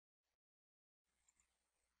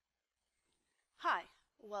Hi,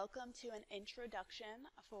 welcome to an introduction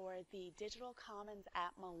for the Digital Commons at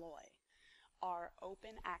Molloy, our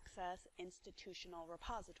open access institutional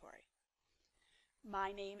repository.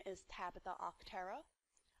 My name is Tabitha Octero.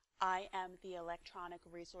 I am the Electronic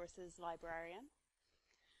Resources Librarian.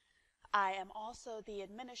 I am also the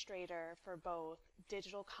administrator for both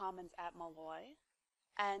Digital Commons at Molloy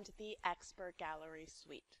and the Expert Gallery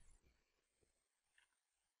Suite.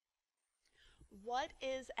 What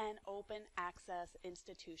is an open access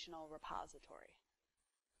institutional repository?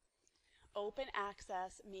 Open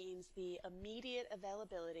access means the immediate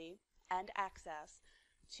availability and access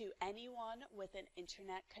to anyone with an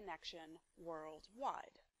internet connection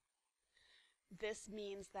worldwide. This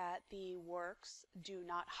means that the works do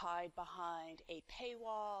not hide behind a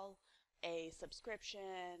paywall, a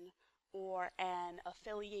subscription, or an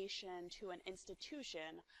affiliation to an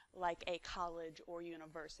institution like a college or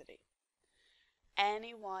university.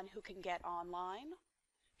 Anyone who can get online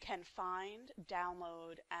can find,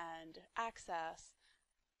 download, and access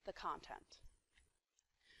the content.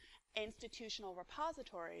 Institutional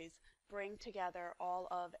repositories bring together all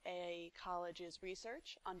of a college's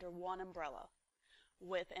research under one umbrella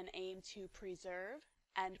with an aim to preserve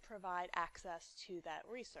and provide access to that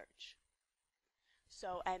research.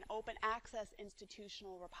 So an open access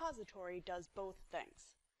institutional repository does both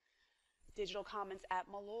things. Digital Commons at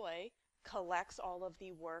Molloy collects all of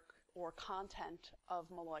the work or content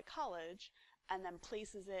of Molloy College and then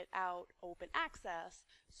places it out open access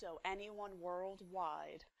so anyone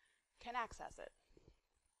worldwide can access it.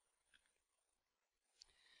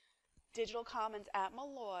 Digital Commons at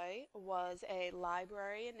Molloy was a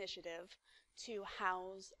library initiative to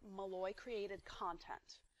house Molloy created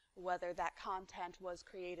content, whether that content was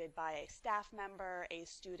created by a staff member, a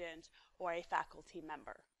student, or a faculty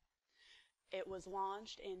member. It was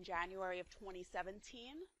launched in January of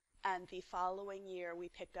 2017, and the following year we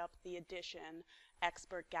picked up the edition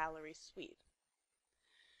Expert Gallery Suite.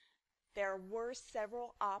 There were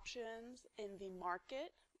several options in the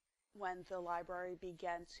market when the library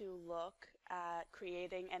began to look at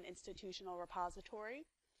creating an institutional repository,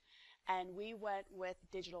 and we went with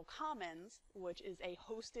Digital Commons, which is a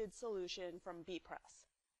hosted solution from bpress.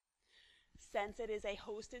 Since it is a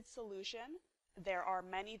hosted solution, there are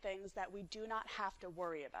many things that we do not have to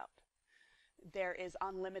worry about. There is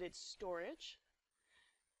unlimited storage.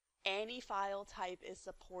 Any file type is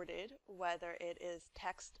supported, whether it is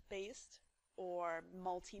text-based or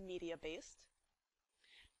multimedia-based.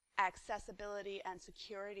 Accessibility and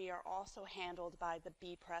security are also handled by the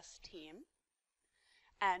bpress team.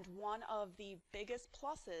 And one of the biggest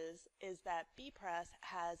pluses is that bpress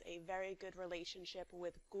has a very good relationship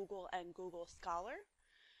with Google and Google Scholar.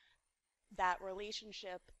 That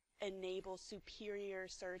relationship enables superior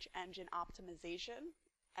search engine optimization,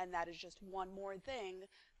 and that is just one more thing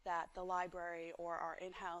that the library or our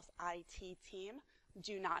in-house IT team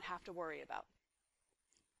do not have to worry about.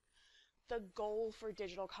 The goal for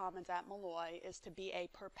Digital Commons at Molloy is to be a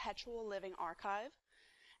perpetual living archive,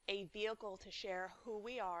 a vehicle to share who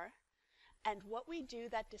we are and what we do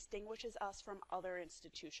that distinguishes us from other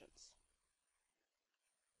institutions.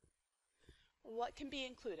 What can be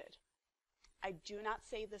included? I do not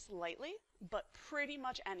say this lightly, but pretty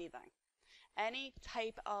much anything. Any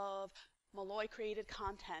type of Molloy created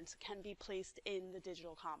content can be placed in the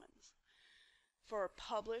Digital Commons. For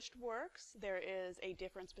published works, there is a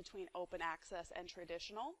difference between open access and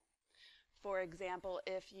traditional. For example,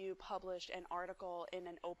 if you published an article in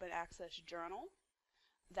an open access journal,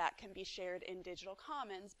 that can be shared in Digital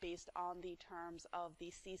Commons based on the terms of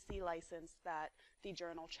the CC license that the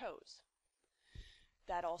journal chose.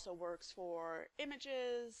 That also works for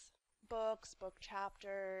images, books, book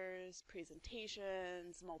chapters,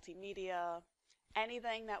 presentations, multimedia.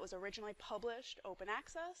 Anything that was originally published open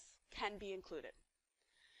access can be included.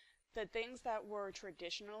 The things that were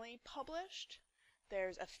traditionally published,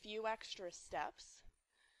 there's a few extra steps.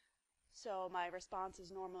 So my response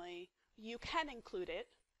is normally, you can include it,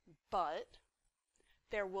 but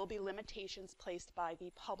there will be limitations placed by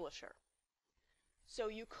the publisher. So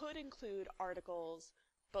you could include articles,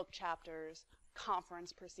 book chapters,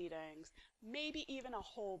 conference proceedings, maybe even a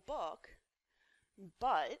whole book,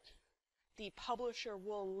 but the publisher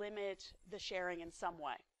will limit the sharing in some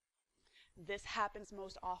way. This happens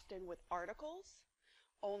most often with articles.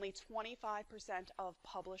 Only 25% of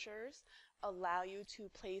publishers allow you to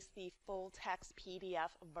place the full text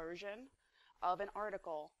PDF version of an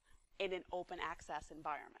article in an open access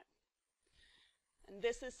environment. And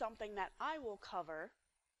this is something that I will cover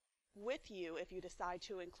with you if you decide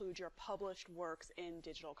to include your published works in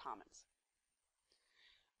Digital Commons.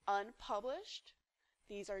 Unpublished,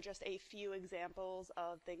 These are just a few examples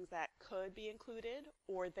of things that could be included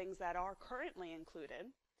or things that are currently included.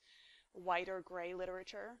 White or gray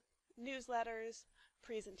literature, newsletters,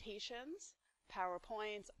 presentations,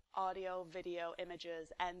 PowerPoints, audio, video,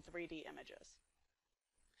 images, and 3D images.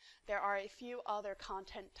 There are a few other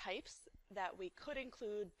content types that we could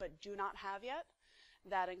include but do not have yet.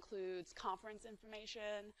 That includes conference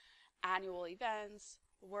information, annual events,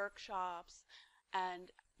 workshops,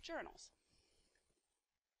 and journals.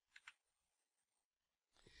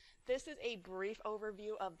 This is a brief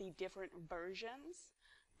overview of the different versions.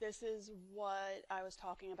 This is what I was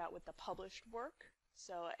talking about with the published work.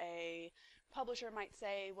 So a publisher might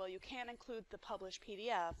say, well, you can't include the published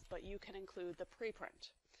PDF, but you can include the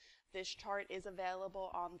preprint. This chart is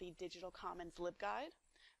available on the DigitalCommons LibGuide.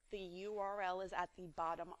 The URL is at the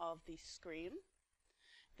bottom of the screen.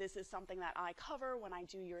 This is something that I cover when I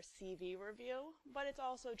do your CV review, but it's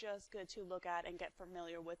also just good to look at and get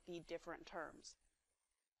familiar with the different terms.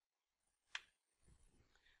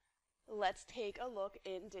 Let's take a look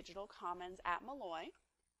in DigitalCommons at Molloy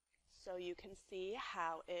so you can see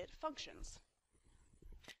how it functions.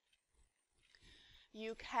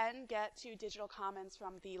 You can get to DigitalCommons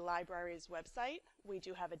from the library's website. We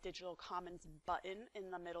do have a DigitalCommons button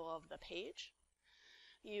in the middle of the page.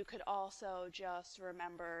 You could also just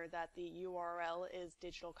remember that the URL is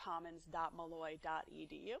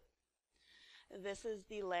digitalcommons.molloy.edu. This is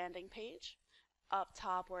the landing page. Up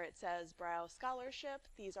top where it says Browse Scholarship,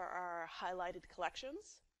 these are our highlighted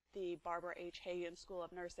collections. The Barbara H. Hagen School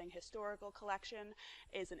of Nursing Historical Collection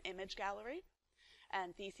is an image gallery.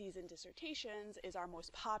 And Theses and Dissertations is our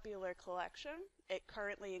most popular collection. It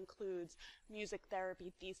currently includes music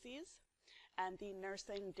therapy theses and the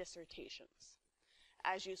nursing dissertations.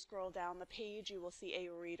 As you scroll down the page, you will see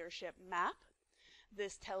a readership map.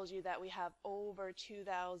 This tells you that we have over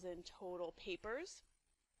 2,000 total papers.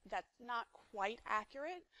 That's not quite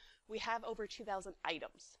accurate. We have over 2,000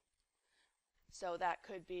 items. So that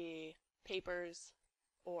could be papers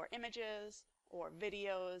or images or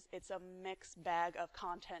videos. It's a mixed bag of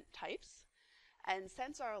content types. And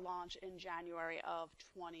since our launch in January of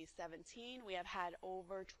 2017, we have had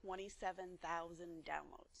over 27,000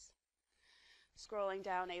 downloads. Scrolling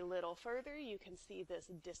down a little further, you can see this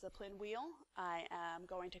discipline wheel. I am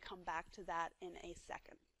going to come back to that in a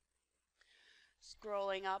second.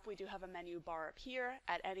 Scrolling up, we do have a menu bar up here.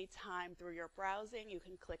 At any time through your browsing, you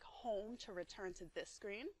can click Home to return to this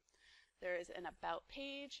screen. There is an About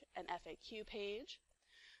page, an FAQ page.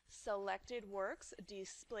 Selected Works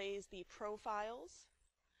displays the profiles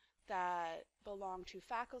that belong to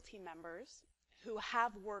faculty members who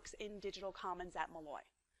have works in DigitalCommons at Molloy.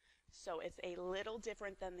 So it's a little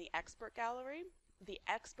different than the Expert Gallery. The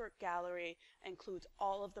Expert Gallery includes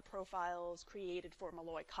all of the profiles created for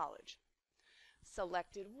Molloy College.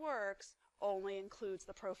 Selected Works only includes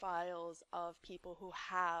the profiles of people who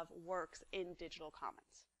have works in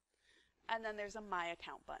DigitalCommons. And then there's a My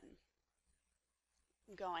Account button.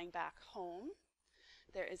 Going back home,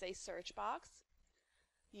 there is a search box.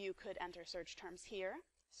 You could enter search terms here,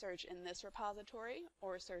 search in this repository,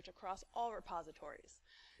 or search across all repositories.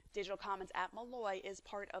 DigitalCommons at Molloy is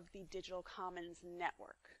part of the DigitalCommons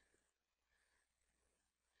network.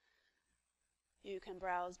 You can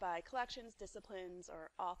browse by collections, disciplines, or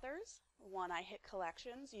authors. When I hit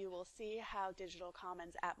collections, you will see how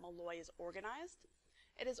DigitalCommons at Molloy is organized.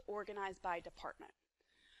 It is organized by department.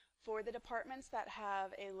 For the departments that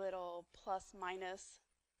have a little plus minus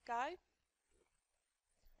guide,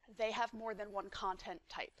 they have more than one content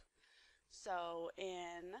type. So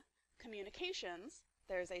in communications,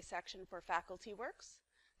 there's a section for faculty works,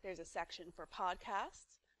 there's a section for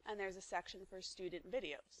podcasts, and there's a section for student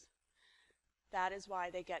videos. That is why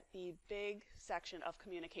they get the big section of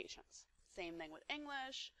communications. Same thing with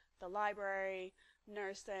English, the library,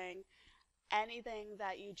 nursing, anything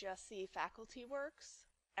that you just see faculty works,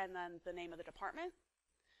 and then the name of the department.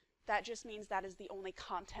 That just means that is the only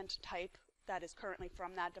content type that is currently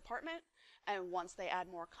from that department, and once they add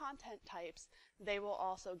more content types, they will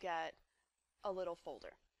also get a little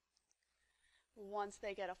folder. Once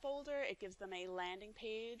they get a folder, it gives them a landing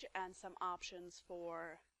page and some options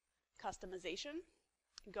for customization.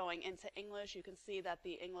 Going into English, you can see that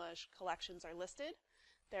the English collections are listed.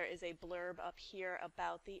 There is a blurb up here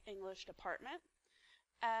about the English department.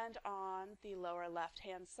 And on the lower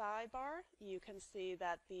left-hand sidebar, you can see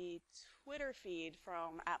that the Twitter feed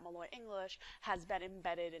from at Molloy English has been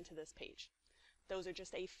embedded into this page. Those are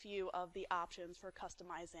just a few of the options for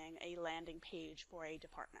customizing a landing page for a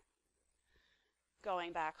department.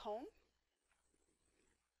 Going back home,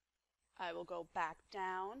 I will go back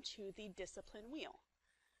down to the discipline wheel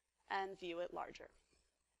and view it larger.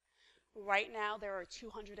 Right now, there are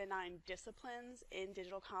 209 disciplines in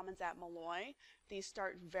Digital Commons at Molloy. These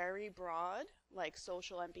start very broad, like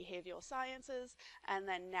social and behavioral sciences, and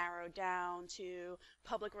then narrow down to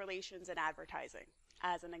public relations and advertising,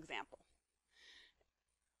 as an example.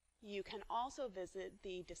 You can also visit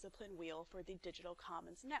the discipline wheel for the Digital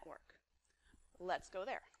Commons Network. Let's go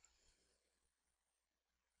there.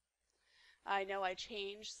 I know I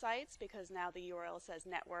changed sites because now the URL says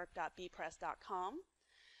network.bpress.com.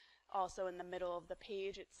 Also in the middle of the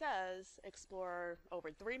page it says explore over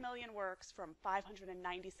 3 million works from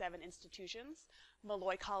 597 institutions.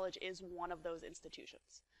 Molloy College is one of those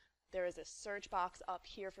institutions. There is a search box up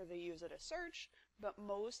here for the user to search, but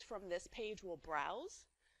most from this page will browse.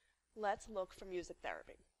 Let's look for music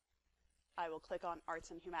therapy. I will click on Arts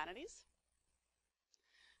and Humanities.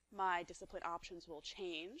 My discipline options will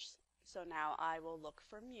change, so now I will look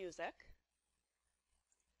for music.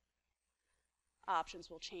 Options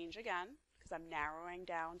will change again because I'm narrowing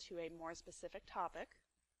down to a more specific topic.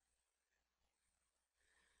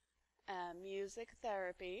 Music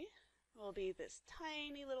therapy will be this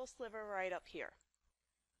tiny little sliver right up here.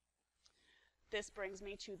 This brings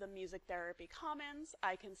me to the Music Therapy Commons.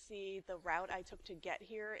 I can see the route I took to get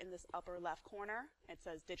here in this upper left corner. It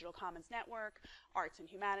says Digital Commons Network, Arts and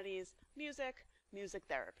Humanities, Music, Music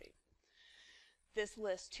Therapy. This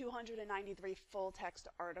lists 293 full-text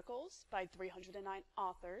articles by 309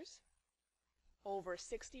 authors, over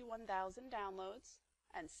 61,000 downloads,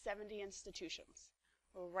 and 70 institutions.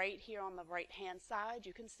 Right here on the right-hand side,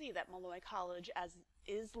 you can see that Molloy College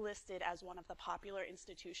is listed as one of the popular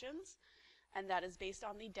institutions, and that is based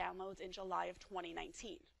on the downloads in July of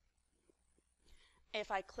 2019.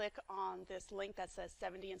 If I click on this link that says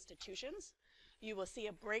 70 institutions, you will see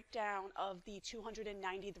a breakdown of the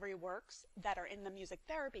 293 works that are in the Music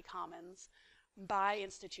Therapy Commons by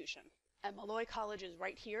institution. And Molloy College is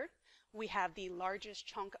right here. We have the largest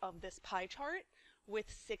chunk of this pie chart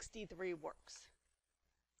with 63 works.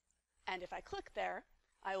 And if I click there,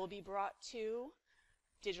 I will be brought to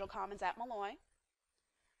Digital Commons at Molloy,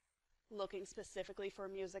 looking specifically for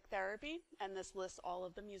music therapy, and this lists all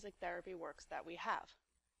of the music therapy works that we have.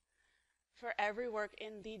 For every work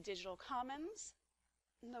in the Digital Commons,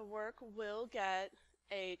 the work will get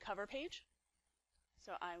a cover page.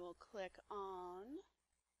 So I will click on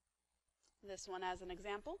this one as an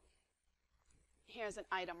example. Here's an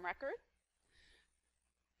item record.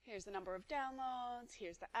 Here's the number of downloads.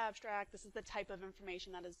 Here's the abstract. This is the type of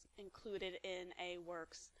information that is included in a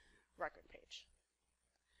work's record page.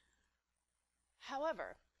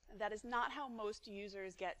 However, that is not how most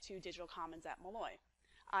users get to Digital Commons at Molloy.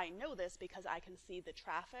 I know this because I can see the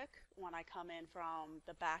traffic when I come in from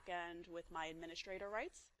the back end with my administrator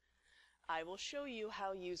rights. I will show you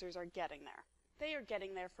how users are getting there. They are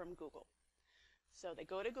getting there from Google. So they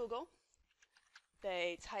go to Google,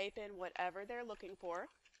 they type in whatever they're looking for.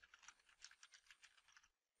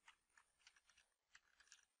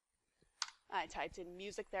 I typed in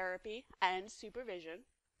music therapy and supervision,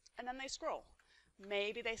 and then they scroll.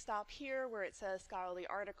 Maybe they stop here where it says scholarly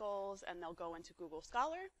articles and they'll go into Google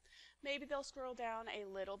Scholar. Maybe they'll scroll down a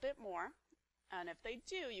little bit more. And if they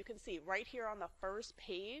do, you can see right here on the first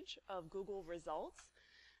page of Google results,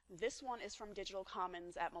 this one is from Digital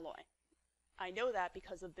Commons at Molloy. I know that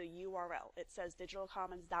because of the URL. It says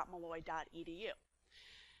digitalcommons.molloy.edu.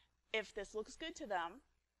 If this looks good to them,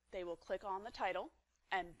 they will click on the title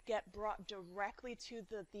and get brought directly to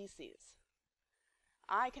the theses.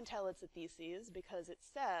 I can tell it's a thesis because it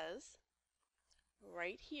says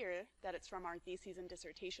right here that it's from our Theses and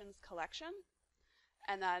Dissertations collection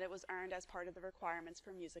and that it was earned as part of the requirements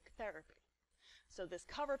for music therapy. So this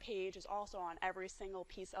cover page is also on every single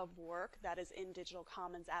piece of work that is in Digital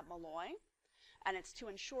Commons at Molloy, and it's to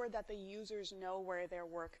ensure that the users know where their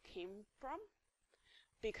work came from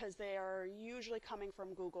because they are usually coming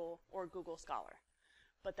from Google or Google Scholar.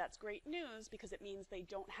 But that's great news because it means they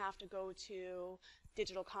don't have to go to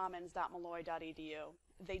digitalcommons.molloy.edu.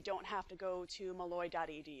 They don't have to go to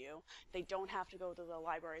molloy.edu. They don't have to go to the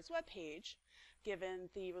library's webpage.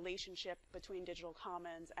 Given the relationship between Digital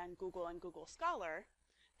Commons and Google Scholar,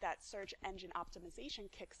 that search engine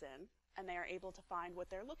optimization kicks in and they are able to find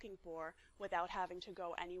what they're looking for without having to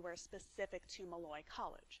go anywhere specific to Molloy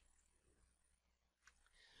College.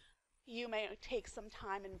 You may take some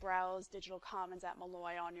time and browse Digital Commons at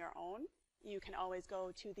Molloy on your own. You can always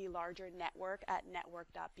go to the larger network at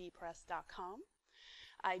network.bpress.com.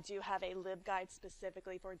 I do have a LibGuide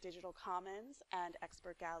specifically for Digital Commons and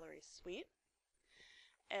Expert Gallery Suite.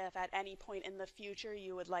 If at any point in the future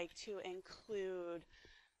you would like to include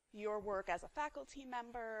your work as a faculty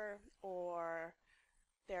member or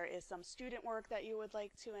there is some student work that you would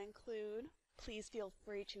like to include, please feel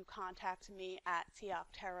free to contact me at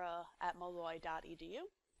tiocterra@molloy.edu.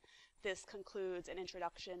 This concludes an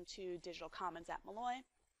introduction to Digital Commons at Molloy.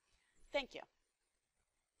 Thank you.